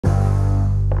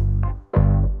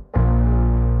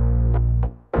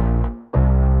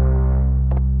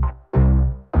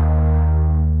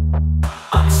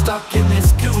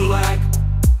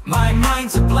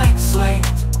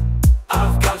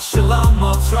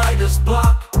Shalimos writer's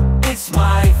block, it's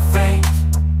my fate.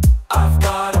 I've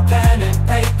got a pen and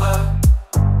paper,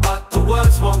 but the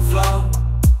words won't flow.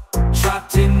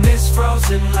 Trapped in this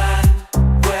frozen land,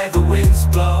 where the winds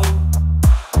blow.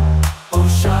 Oh,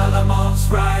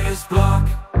 Shalimos writer's block,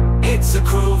 it's a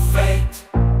cruel fate.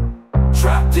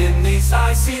 Trapped in these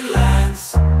icy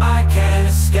lands, I can't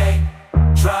escape.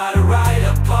 Try to write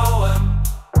a poem,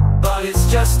 but it's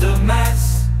just a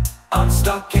mess. I'm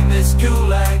stuck in this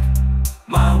gulag,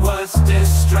 my words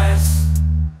distress.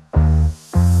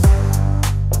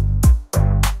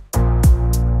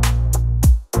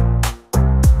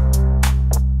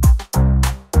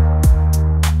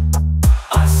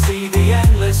 I see the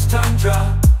endless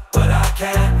tundra, but I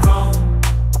can't roam.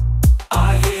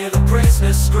 I hear the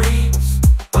prisoner's screams,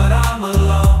 but I'm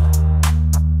alone.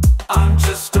 I'm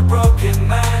just a broken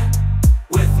man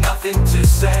with nothing to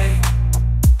say.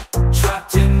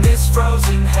 Trapped in this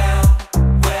frozen hell,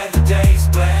 where the days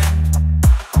blend.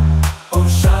 Oh,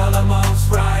 Shalimos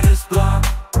writer's block,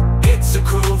 it's a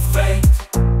cruel fate.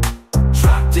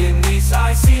 Trapped in these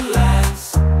icy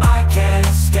lands, I can't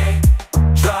escape.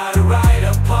 Try to write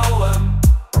a poem,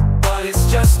 but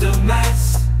it's just a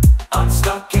mess. I'm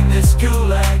stuck in this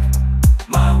gulag,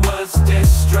 my words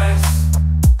distress.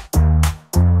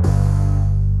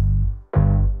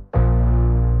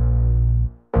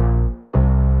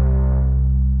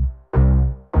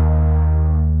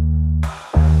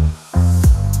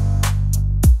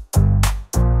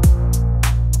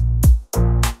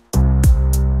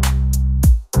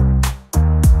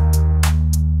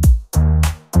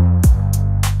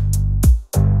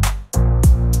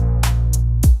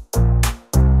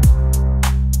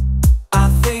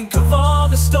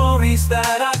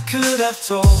 That I could have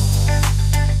told,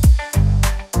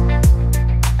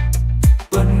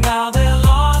 but now they're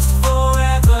lost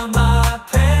forever. My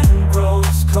pen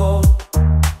grows cold.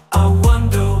 I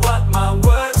wonder what my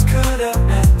words could have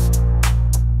meant,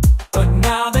 but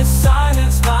now they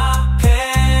silence my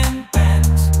pen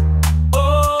bent.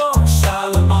 Oh,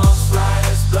 Shalimos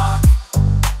writer's block,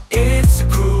 it's a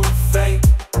cruel fate.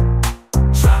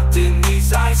 Trapped in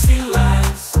these icy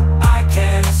lands, I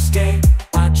can't escape.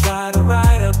 Try to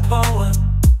write a poem,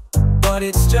 but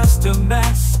it's just a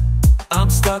mess. I'm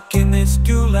stuck in this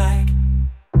gulag,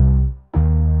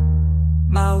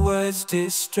 my words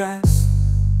distress.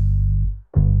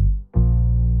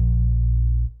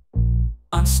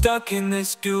 I'm stuck in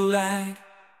this gulag,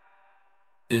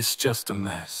 it's just a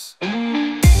mess.